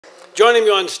Joining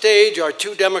me on stage are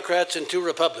 2 Democrats and 2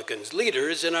 Republicans,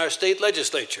 leaders in our state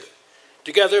legislature,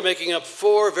 together making up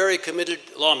 4 very committed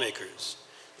lawmakers.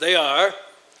 They are,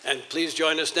 and please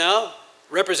join us now,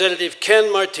 Representative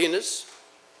Ken Martinez.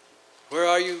 Where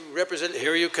are you, Representative?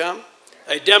 Here you come.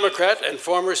 A Democrat and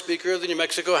former Speaker of the New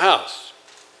Mexico House.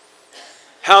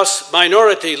 House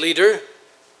Majority Leader,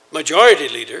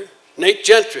 Nate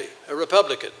Gentry, a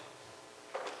Republican.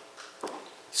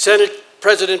 Senate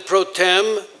President Pro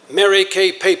Tem, Mary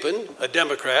Kay Papen, a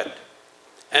Democrat.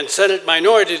 And Senate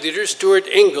Minority Leader, Stuart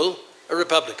Ingle, a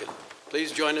Republican.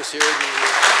 Please join us here.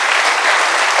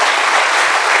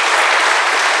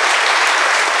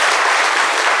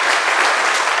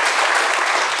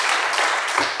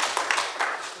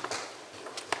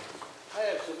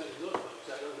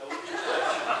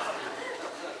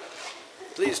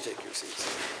 Please take your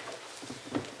seats.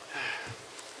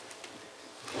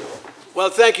 Well,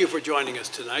 thank you for joining us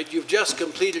tonight. You've just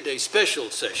completed a special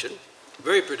session,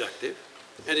 very productive,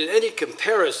 and in any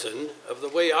comparison of the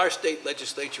way our state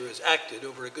legislature has acted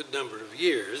over a good number of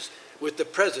years with the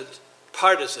present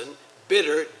partisan,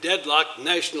 bitter, deadlocked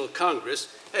National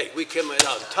Congress, hey, we came out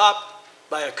on top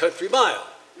by a country mile.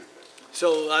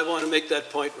 So I want to make that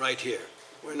point right here.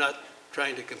 We're not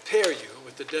trying to compare you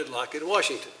with the deadlock in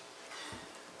Washington.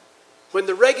 When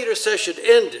the regular session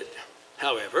ended,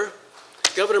 however,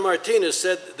 Governor Martinez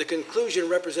said that the conclusion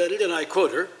represented, and I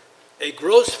quote her, a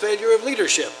gross failure of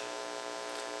leadership.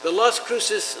 The Las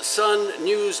Cruces Sun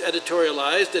News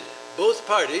editorialized that both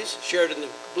parties shared in the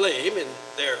blame, in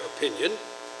their opinion,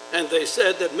 and they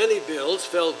said that many bills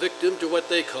fell victim to what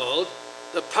they called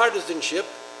the partisanship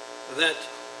that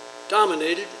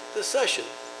dominated the session.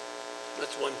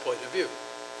 That's one point of view.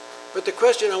 But the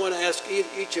question I want to ask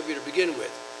each of you to begin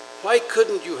with, why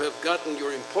couldn't you have gotten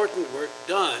your important work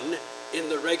done in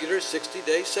the regular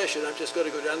 60-day session? I'm just going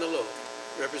to go down the road.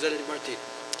 Representative Martinez.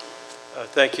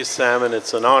 Thank you, Sam, and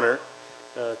it's an honor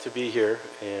to be here,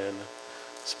 and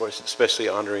especially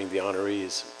honoring the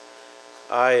honorees.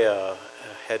 I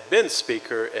had been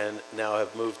Speaker and now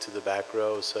have moved to the back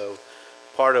row, so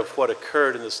part of what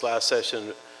occurred in this last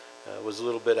session was a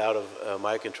little bit out of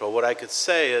my control. What I could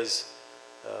say is,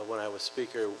 when I was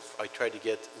Speaker, I tried to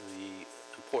get the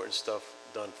important stuff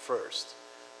done first.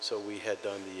 So we had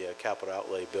done the capital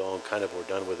outlay bill and kind of were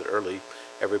done with it early,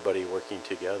 everybody working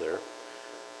together.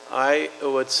 I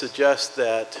would suggest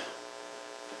that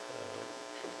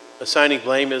assigning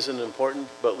blame isn't important,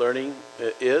 but learning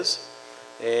is.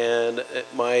 And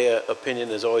my opinion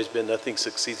has always been nothing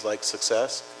succeeds like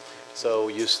success. So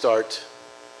you start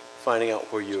finding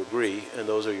out where you agree, and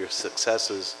those are your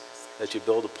successes that you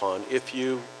build upon. If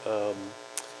you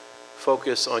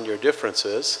focus on your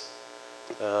differences,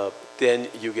 then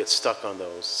you get stuck on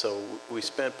those. So we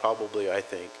spent probably, I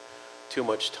think, too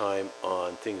much time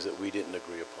on things that we didn't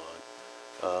agree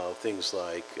upon. Things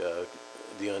like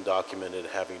the undocumented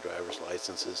having driver's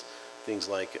licenses, things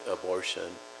like abortion.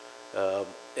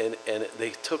 And they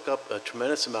took up a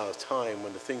tremendous amount of time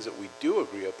when the things that we do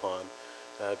agree upon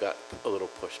got a little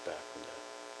pushback from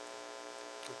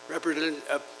that.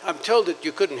 Representative, I'm told that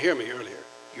you couldn't hear me earlier.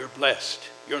 You're blessed.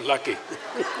 You're lucky.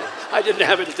 I didn't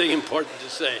have anything important to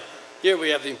say. Here we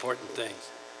have the important things.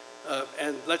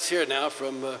 And let's hear now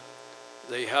from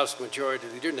the House Majority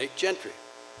Leader, Nate Gentry.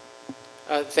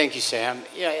 Thank you, Sam.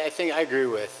 Yeah, I think I agree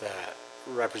with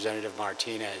Representative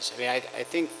Martinez. I mean, I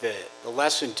think the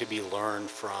lesson to be learned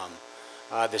from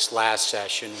this last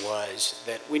session was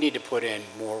that we need to put in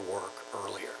more work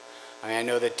earlier. I mean, I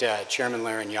know that Chairman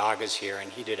Larrañaga's here,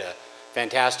 and he did a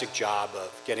fantastic job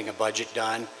of getting a budget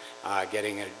done,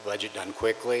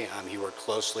 quickly. He worked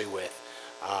closely with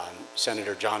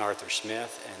Senator John Arthur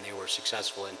Smith, and they were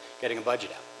successful in getting a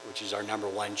budget out, which is our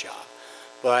 #1 job.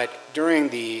 But during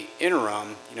the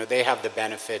interim, you know, they have the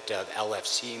benefit of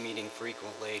LFC meeting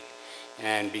frequently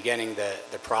and beginning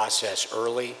the process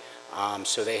early.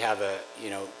 So they have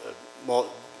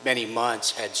many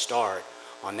months head start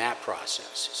on that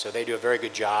process. So they do a very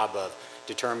good job of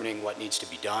determining what needs to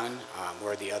be done,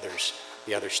 where the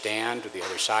other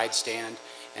side stand,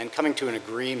 and coming to an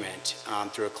agreement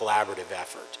through a collaborative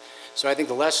effort. So I think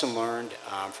the lesson learned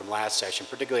from last session,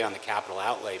 particularly on the capital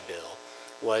outlay bill,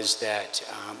 was that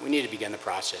we need to begin the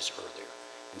process earlier,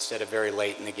 instead of very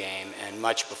late in the game and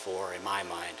much before, in my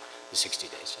mind, the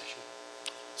 60-day session.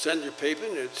 Senator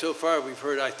Papen, so far we've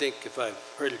heard, I think, if I've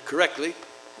heard it correctly,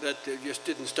 that you just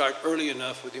didn't start early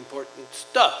enough with important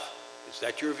stuff. Is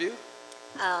that your view?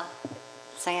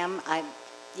 Sam,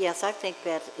 yes, I think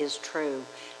that is true.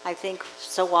 I think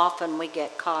so often we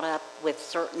get caught up with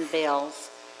certain bills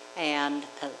and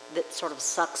that sort of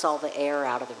sucks all the air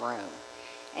out of the room.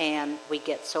 And we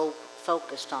get so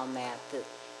focused on that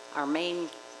our main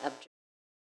objective,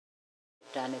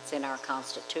 done, it's in our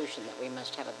Constitution that we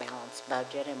must have a balanced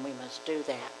budget, and we must do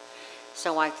that.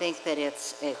 So I think that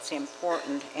it's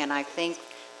important, and I think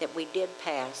that we did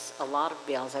pass a lot of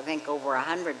bills. I think over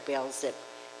 100 bills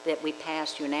that we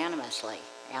passed unanimously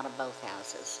out of both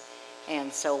houses.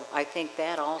 And so I think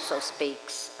that also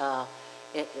speaks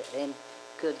in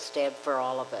good stead for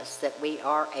all of us, that we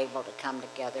are able to come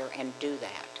together and do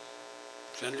that.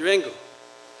 Senator Ingle.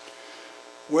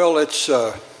 Well, it's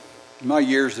my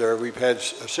years there, we've had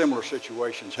similar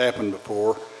situations happen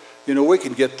before. You know, we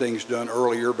can get things done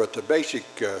earlier, but the basic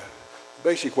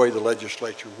way the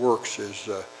legislature works is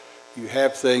you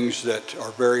have things that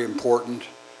are very important,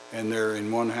 and they're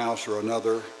in one house or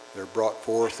another. They're brought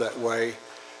forth that way.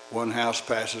 One house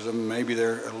passes them. Maybe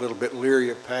they're a little bit leery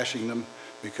of passing them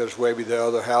because maybe the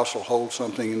other house will hold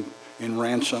something in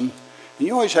ransom. And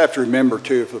you always have to remember,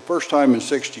 too, for the first time in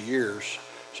 60 years,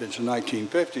 since the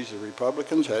 1950s, the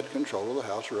Republicans had control of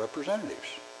the House of Representatives.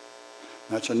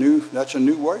 That's a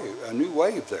new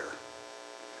wave there.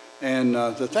 And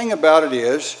the thing about it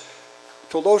is,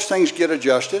 till those things get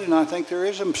adjusted, and I think there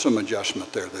is some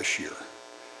adjustment there this year,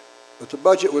 but the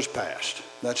budget was passed.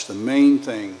 That's the main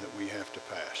thing that we have to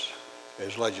pass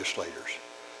as legislators.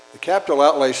 The capital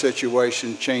outlay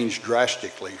situation changed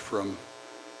drastically from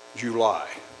July.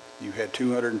 You had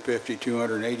 $250,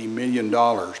 $280 million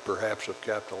perhaps of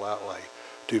capital outlay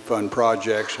to fund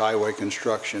projects, highway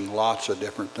construction, lots of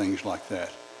different things like that.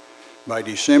 By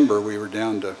December, we were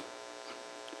down to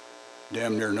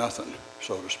damn near nothing,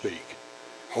 so to speak.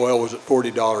 Oil was at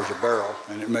 $40 a barrel,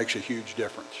 and it makes a huge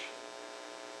difference.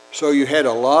 So you had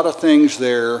a lot of things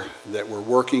there that were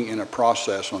working in a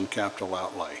process on capital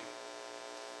outlay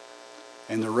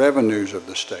and the revenues of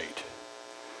the state.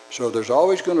 So there's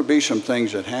always going to be some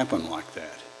things that happen like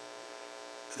that.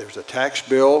 There's a tax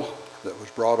bill that was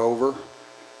brought over.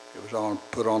 It was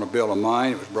put on a bill of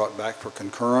mine. It was brought back for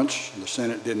concurrence. The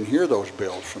Senate didn't hear those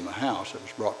bills from the House. It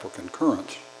was brought for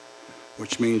concurrence,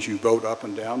 which means you vote up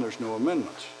and down. There's no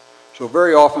amendments. So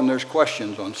very often there's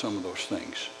questions on some of those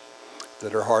things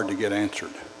that are hard to get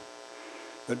answered.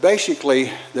 But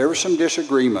basically, there were some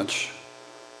disagreements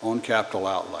on capital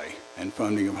outlay and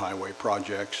funding of highway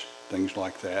projects, things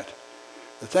like that.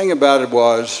 The thing about it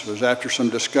was after some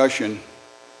discussion,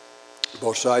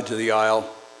 both sides of the aisle,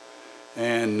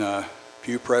 and a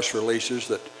few press releases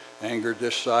that angered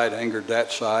this side, angered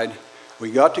that side,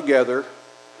 we got together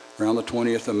around the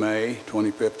 20th of May,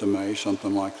 25th of May,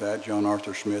 something like that, John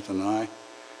Arthur Smith and I.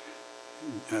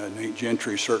 Nate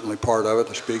Gentry is certainly part of it,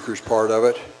 the Speaker's part of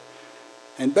it,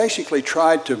 and basically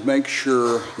tried to make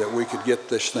sure that we could get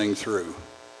this thing through.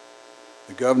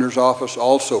 The governor's office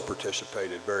also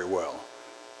participated very well.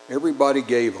 Everybody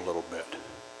gave a little bit.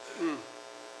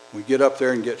 We get up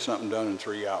there and get something done in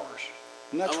 3 hours.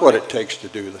 And that's what it takes to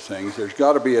do the things. There's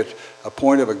got to be a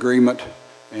point of agreement,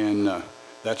 and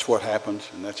that's what happens,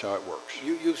 and that's how it works.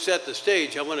 You've set the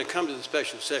stage. I want to come to the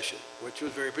special session, which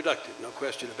was very productive, no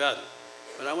question about it.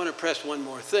 But I want to press one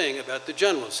more thing about the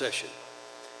general session.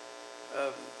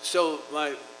 So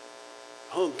my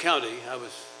home county, I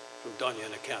was from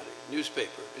Doñana County,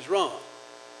 newspaper, is wrong.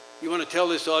 You want to tell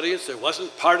this audience there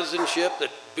wasn't partisanship, that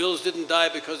bills didn't die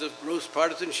because of gross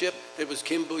partisanship, it was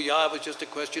Kim Booyah, it was just a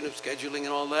question of scheduling and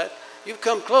all that? You've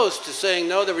come close to saying,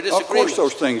 no, there were disagreements. Of course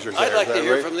those things are there. I'd like to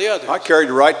hear from the others. I carried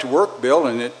the right to work bill,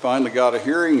 and it finally got a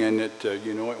hearing, and it,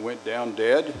 it went down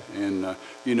dead. And,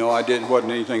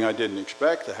 wasn't anything I didn't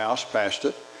expect. The House passed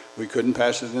it. We couldn't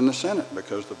pass it in the Senate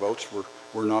because the votes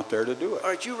were not there to do it. All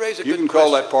right, you raise a good question. You can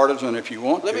call that partisan if you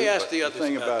want to. Let me ask the others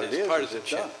thing about this,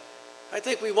 partisanship. I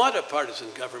think we want a partisan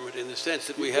government in the sense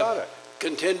that we have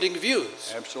contending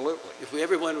views. Absolutely. If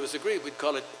everyone was agreed, we'd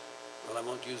call it, well, I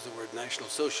won't use the word National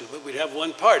Social, but we'd have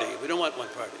one party. We don't want one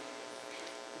party.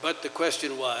 But the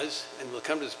question was, and we'll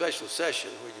come to the special session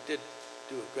where you did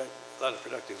do a lot of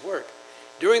productive work,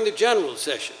 during the general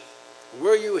session,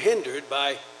 were you hindered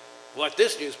by what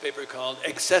this newspaper called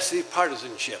excessive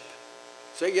partisanship?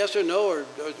 Say yes or no, or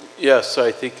Yes,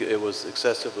 I think it was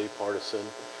excessively partisan.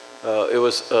 It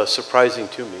was surprising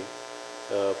to me.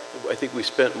 I think we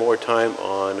spent more time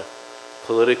on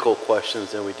political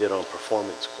questions than we did on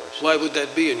performance questions. Why would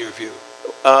that be in your view?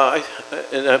 I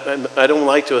don't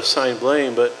like to assign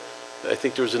blame, but I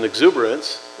think there was an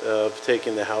exuberance of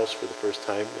taking the House for the first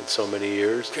time in so many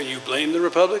years. Can you blame the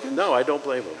Republicans? No, I don't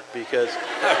blame them, because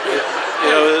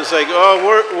it's like,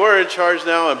 oh, we're in charge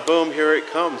now, and boom, here it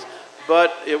comes.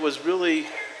 But it was really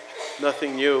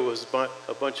nothing new. It was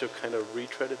a bunch of kind of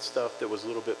retreaded stuff that was a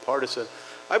little bit partisan.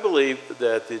 I believe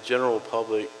that the general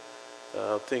public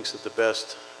thinks that the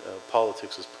best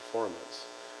politics is performance.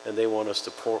 and they want us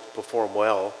to perform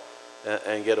well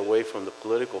and get away from the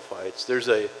political fights. There's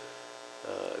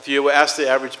if you ask the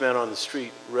average man on the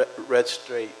street, red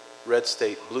state,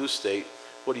 blue state,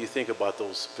 what do you think about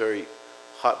those very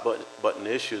hot button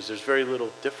issues? There's very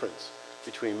little difference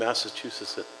between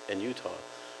Massachusetts and Utah.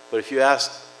 But if you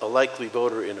ask a likely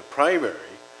voter in a primary,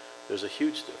 there's a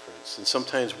huge difference. And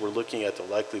sometimes we're looking at the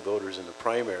likely voters in the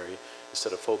primary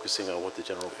instead of focusing on what the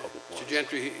general public wants. Mr.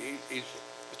 Gentry,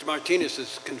 Mr. Martinez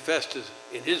has confessed,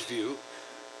 in his view,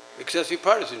 excessive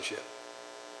partisanship.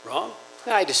 Wrong?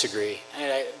 No, I disagree.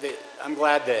 And I'm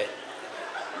glad that,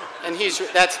 and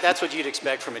that's what you'd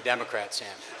expect from a Democrat, Sam.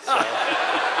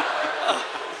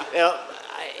 So,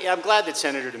 I'm glad that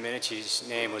Senator Domenici's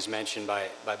name was mentioned by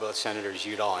both Senators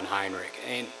Udall and Heinrich.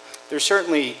 And there's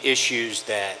certainly issues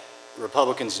that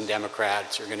Republicans and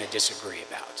Democrats are going to disagree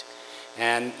about.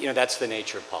 And, that's the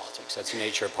nature of politics. That's the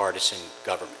nature of partisan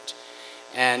government.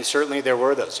 And certainly there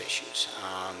were those issues.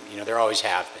 There always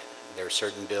have been. There are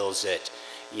certain bills that,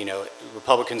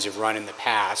 Republicans have run in the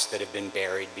past that have been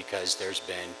buried because there's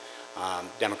been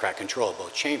Democrat control of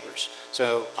both chambers.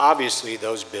 So obviously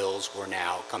those bills were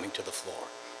now coming to the floor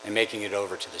and making it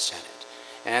over to the Senate.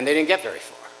 And they didn't get very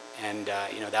far. And,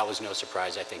 that was no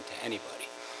surprise, I think, to anybody.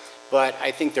 But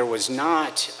I think there was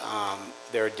not,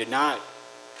 there did not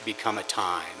become a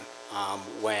time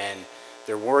when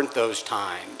there weren't those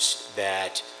times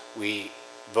that we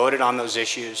voted on those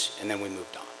issues and then we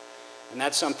moved on. And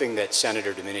that's something that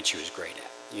Senator Domenici was great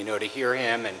at. To hear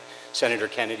him and Senator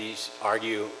Kennedy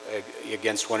argue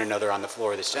against one another on the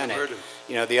floor of the Senate,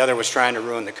 the other was trying to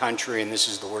ruin the country and this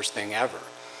is the worst thing ever.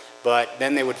 But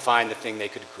then they would find the thing they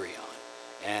could agree on.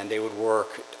 And they would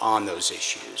work on those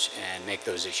issues and make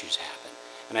those issues happen.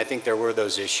 And I think there were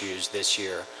those issues this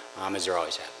year, as there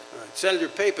always have been. All right. Senator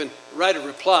Papen, write a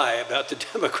reply about the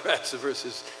Democrats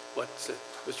versus what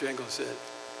Mr. Ingle said.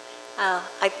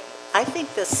 I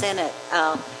think the Senate,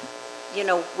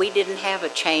 we didn't have a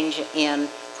change in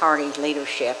party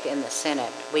leadership in the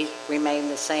Senate. We remain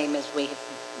the same as we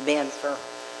have been for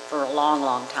a long,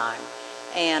 long time.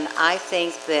 And I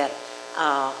think that,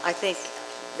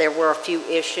 there were a few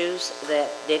issues that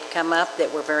did come up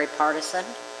that were very partisan,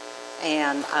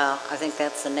 and I think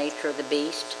that's the nature of the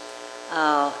beast.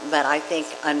 But I think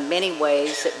in many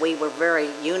ways that we were very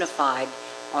unified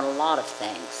on a lot of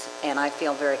things, and I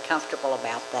feel very comfortable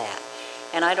about that.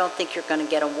 And I don't think you're going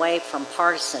to get away from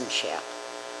partisanship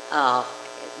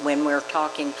when we're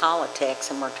talking politics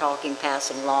and we're talking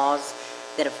passing laws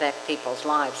that affect people's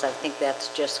lives. I think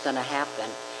that's just going to happen.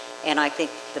 And I think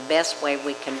the best way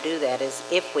we can do that is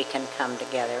if we can come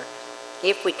together,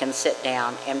 if we can sit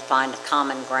down and find a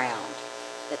common ground,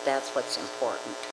 that's what's important.